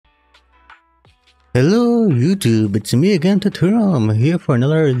Hello YouTube, it's me again, Tuturum. I'm here for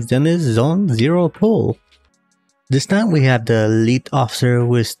another Zenless Zone Zero Pull. This time we have the lead officer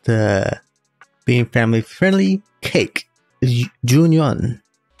with the being family friendly cake, Zhu Yuan.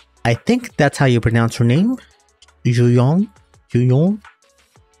 I think that's how you pronounce her name. Zhu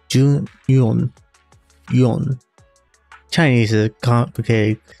Yuan. Chinese is a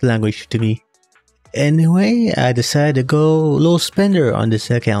complicated language to me. Anyway, I decided to go low spender on this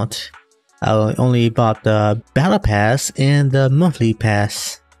account. I only bought the battle pass and the monthly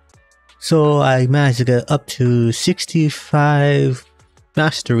pass. So I managed to get up to 65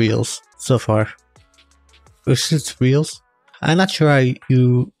 master reels so far. Or 6 reels? I'm not sure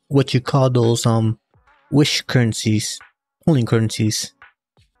what you call those wish currencies, pulling currencies.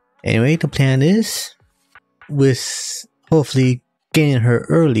 Anyway, the plan is with hopefully getting her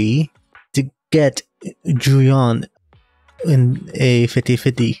early to get Zhu Yuan in a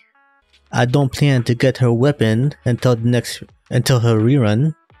 50-50. I don't plan to get her weapon until her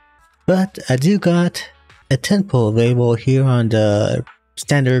rerun, but I do got a 10 pull available here on the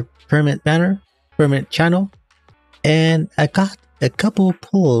standard permanent channel, and I got a couple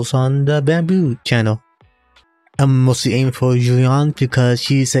pulls on the Bangboo channel. I'm mostly aiming for Zhu Yuan because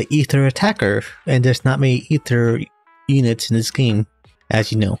she's an ether attacker, and there's not many ether units in this game,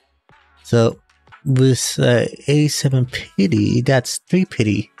 as you know. So with A7 pity, that's 3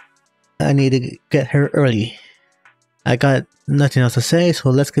 pity. I need to get her early. I got nothing else to say, so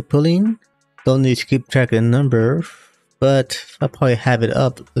let's get pulling. Don't need to keep track of the number, but I'll probably have it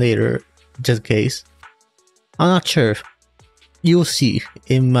up later, just in case. I'm not sure. You'll see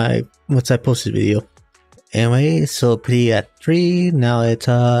in my once I post the video. Anyway, so pretty at 3, now it's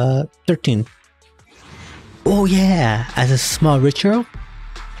 13. Oh yeah, as a small ritual,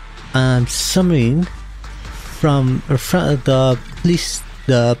 I'm summoning from in front of the police,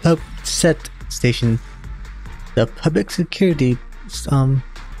 the set station, the public security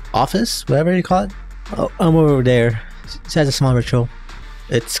office, whatever you call it. Oh, I'm over there. It has a small ritual.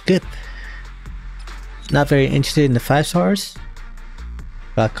 It's good. Not very interested in the 5 stars.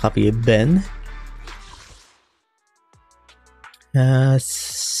 Got a copy of Ben.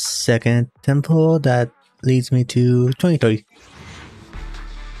 Second temple that leads me to 23.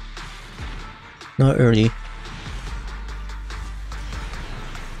 Not early.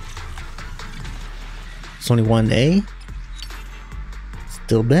 It's only 1A.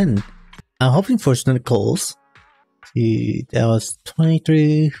 Still Ben. I'm hoping for some Nicole's. See, that was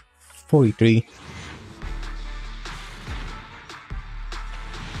 23.43.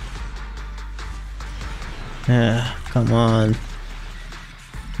 Come on.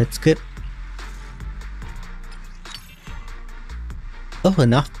 Let's skip. Oh,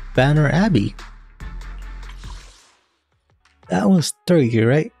 enough Banner Abbey. That was 30,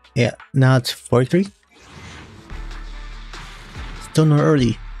 right? Yeah, now it's 43. Still not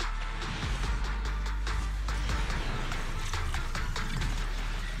early.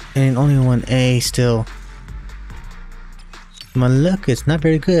 And only 1A still. My luck is not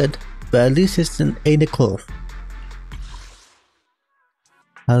very good, but at least it's an A Nicole.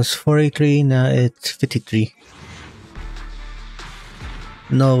 I was 43, now it's 53.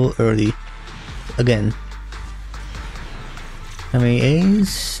 No early. Again. How many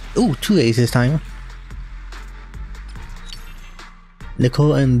A's? Ooh, 2 A's this time.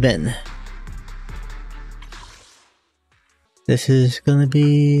 Nicole and Ben. This is gonna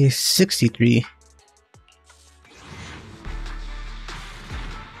be 63.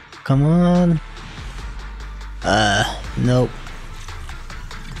 Come on. Nope.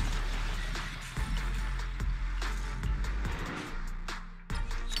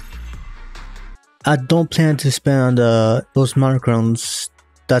 I don't plan to spend on those monochrons.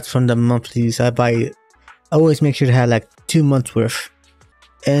 That's from the monthlies I buy. I always make sure to have like 2 months worth.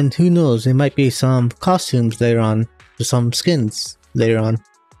 And who knows, there might be some costumes later on, or some skins later on.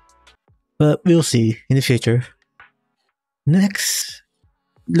 But we'll see in the future. Next,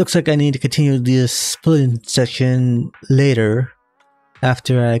 looks like I need to continue this splitting section later,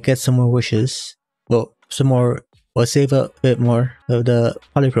 after I get some more wishes. Well, save up a bit more of the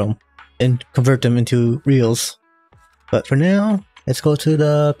polychrome and convert them into reels. But for now, let's go to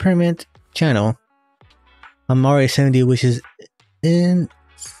the permanent channel. I'm already 70 wishes in,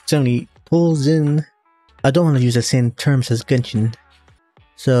 70 pulls in. I don't want to use the same terms as Genshin.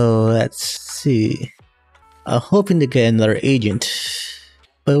 So let's see. I'm hoping to get another agent,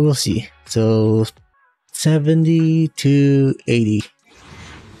 but we'll see. So 70 to 80.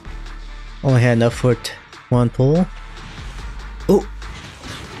 Only had enough for 1 pull. Oh!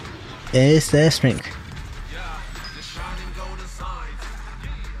 It's that strength.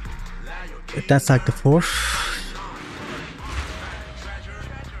 That's like the fourth.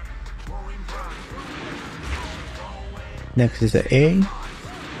 Next is the A.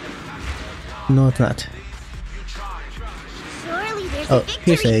 No, it's not. Surely there's Oh, a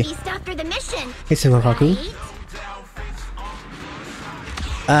here's victory A. feast after the mission. It's a Wakaku. Right?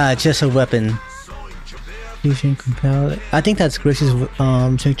 Ah, just a weapon. Fusion compelled. I think that's Grace's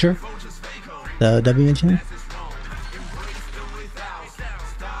signature. The W engine.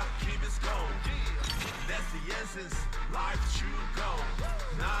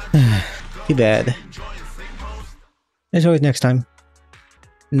 Too bad. It's always next time.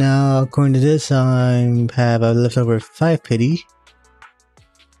 Now, according to this, I have a leftover 5 pity.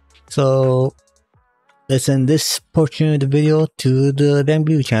 So, let's send this portion of the video to the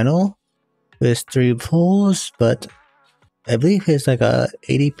Bangboo channel. With 3 pulls, but I believe it's like a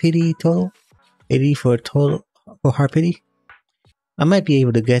 80 pity total. 80 for total for hard pity. I might be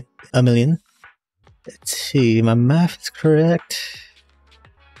able to get a million. Let's see, my math is correct.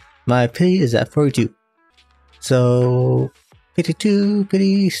 My pity is at 42. So 52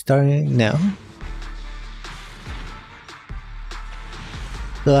 pity starting now.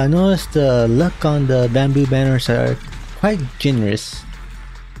 So I noticed the luck on the bamboo banners are quite generous.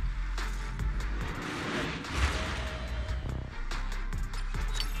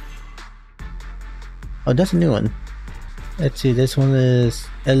 Oh, that's a new one. Let's see, this one is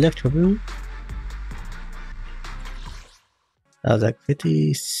Electro Blue. That was like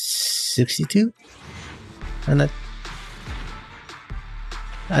 50, 62. I'm not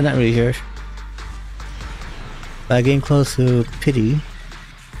really sure. But getting close to pity.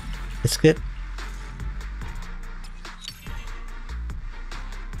 Let's skip.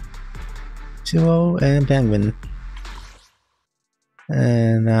 Zero and Penguin.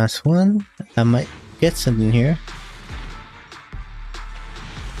 And last one. I might get something here.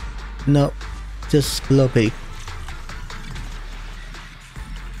 No, just below pity.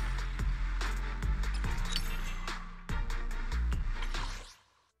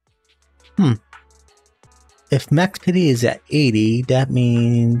 If max pity is at 80, that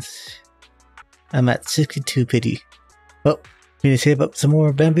means I'm at 62 pity. Well, we need to save up some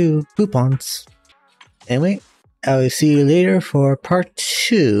more bamboo coupons. Anyway, I will see you later for part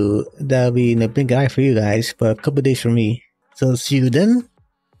 2. That'll be in a big eye for you guys, but a couple days for me. So see you then.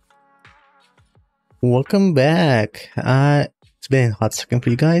 Welcome back. It's been a hot second for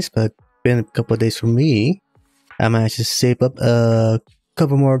you guys, but been a couple days for me. I managed to save up a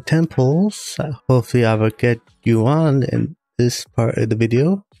couple more 10 pulls. Hopefully I will get you on in this part of the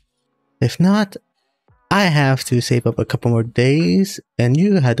video. If not, I have to save up a couple more days and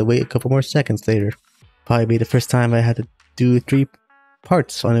you had to wait a couple more seconds later. Probably be the first time I had to do 3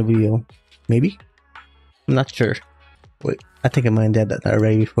 parts on a video. Maybe? I'm not sure. Wait, I think I might have done that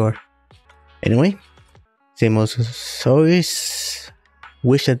already before. Anyway, same as always.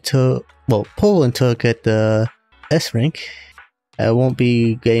 Wish until, well, pull until I get the S rank. I won't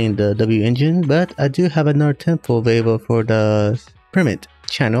be getting the W engine, but I do have another 10 pull available for the Permit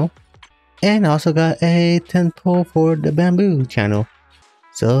channel. And I also got a 10 pull for the Bangboo channel.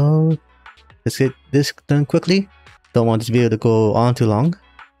 So let's get this done quickly. Don't want this video to go on too long.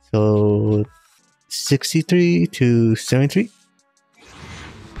 So 63 to 73.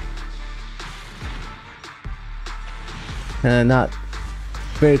 Not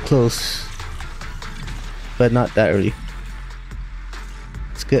very close, but not that early.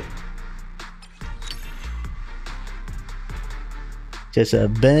 Skip. Just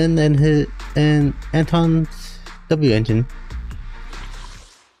Ben and Anton's W engine.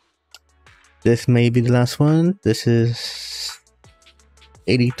 This may be the last one. This is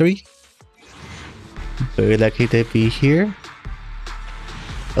 83. Very lucky to be here.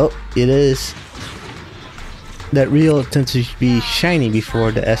 Oh, it is. That reel tends to be shiny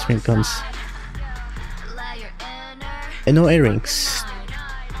before the S ring comes. And no A-rings.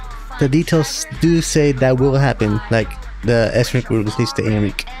 The details do say that will happen, like the S ring will release the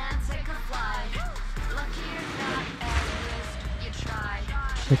A-ring.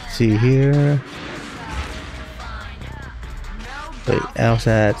 Let's see here. Wait, I was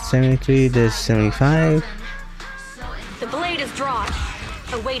at 73, this 75. The blade is drawn,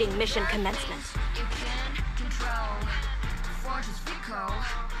 awaiting mission commencement.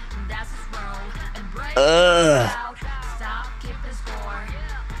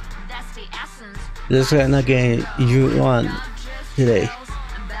 This is not getting Zhu Yuan today.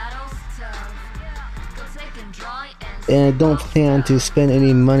 And I don't plan to spend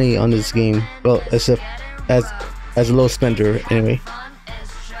any money on this game. Well, except as a low spender anyway.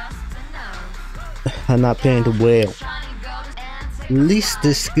 I'm not planning to whale. least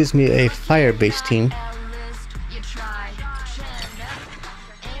this gives me a fire-based team.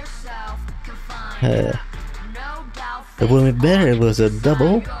 It would have been better if it was a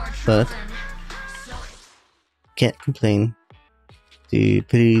double, but can't complain. The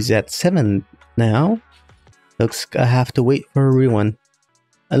Pt2's at 7 now. Looks I have to wait for a rerun.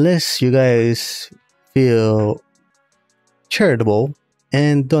 Unless you guys feel charitable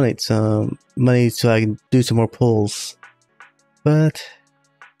and donate some money so I can do some more pulls. But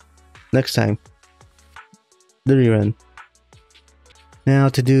next time, the rerun. Now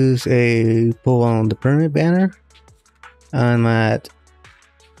to do a pull on the permanent banner. I'm at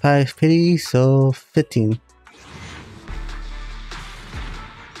 5 Pt, so 15.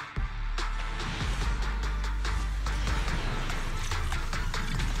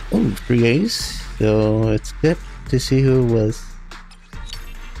 Oh, 3 A's, so it's good to see who it was.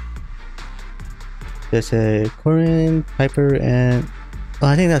 There's a Corin, Piper, and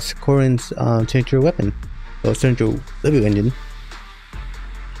I think that's Corin's signature weapon, or signature W engine.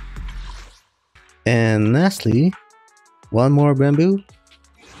 And lastly, one more Bangboo.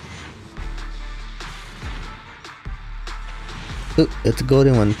 Ooh, it's a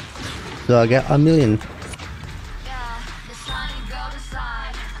golden one, so I got 1,000,000.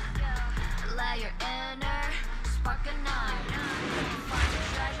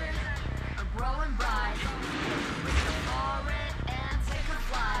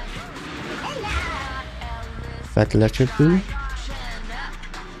 Got the electric blue.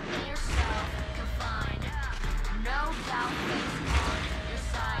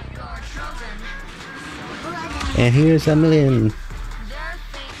 And here's 1,000,000.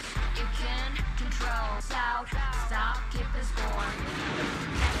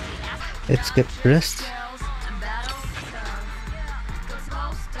 Let's skip the rest.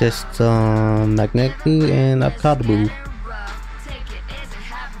 Just magnetic blue and avocado blue.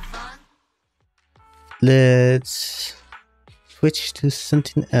 Let's switch to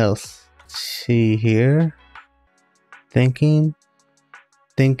something else. Let's see here. Thinking.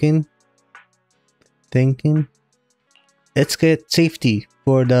 Let's get safety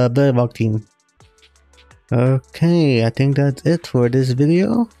for the Belbog team. Okay, I think that's it for this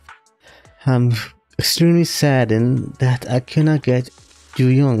video. I'm extremely saddened that I cannot get Zhu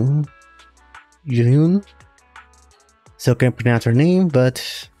Yuan. So I can't pronounce her name,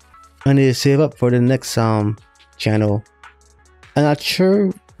 but I need to save up for the next channel. I'm not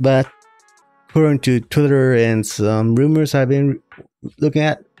sure, but according to Twitter and some rumors I've been looking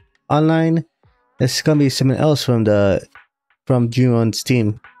at online, it's gonna be someone else from Zhu Yuan's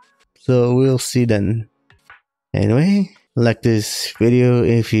team. So we'll see then. Anyway, like this video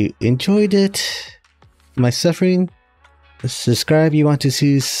if you enjoyed it, my suffering. Subscribe if you want to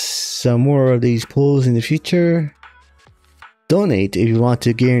see some more of these pulls in the future. Donate if you want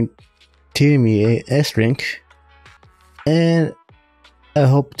to guarantee me a S rank. And I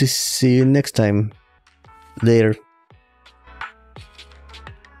hope to see you next time. Later.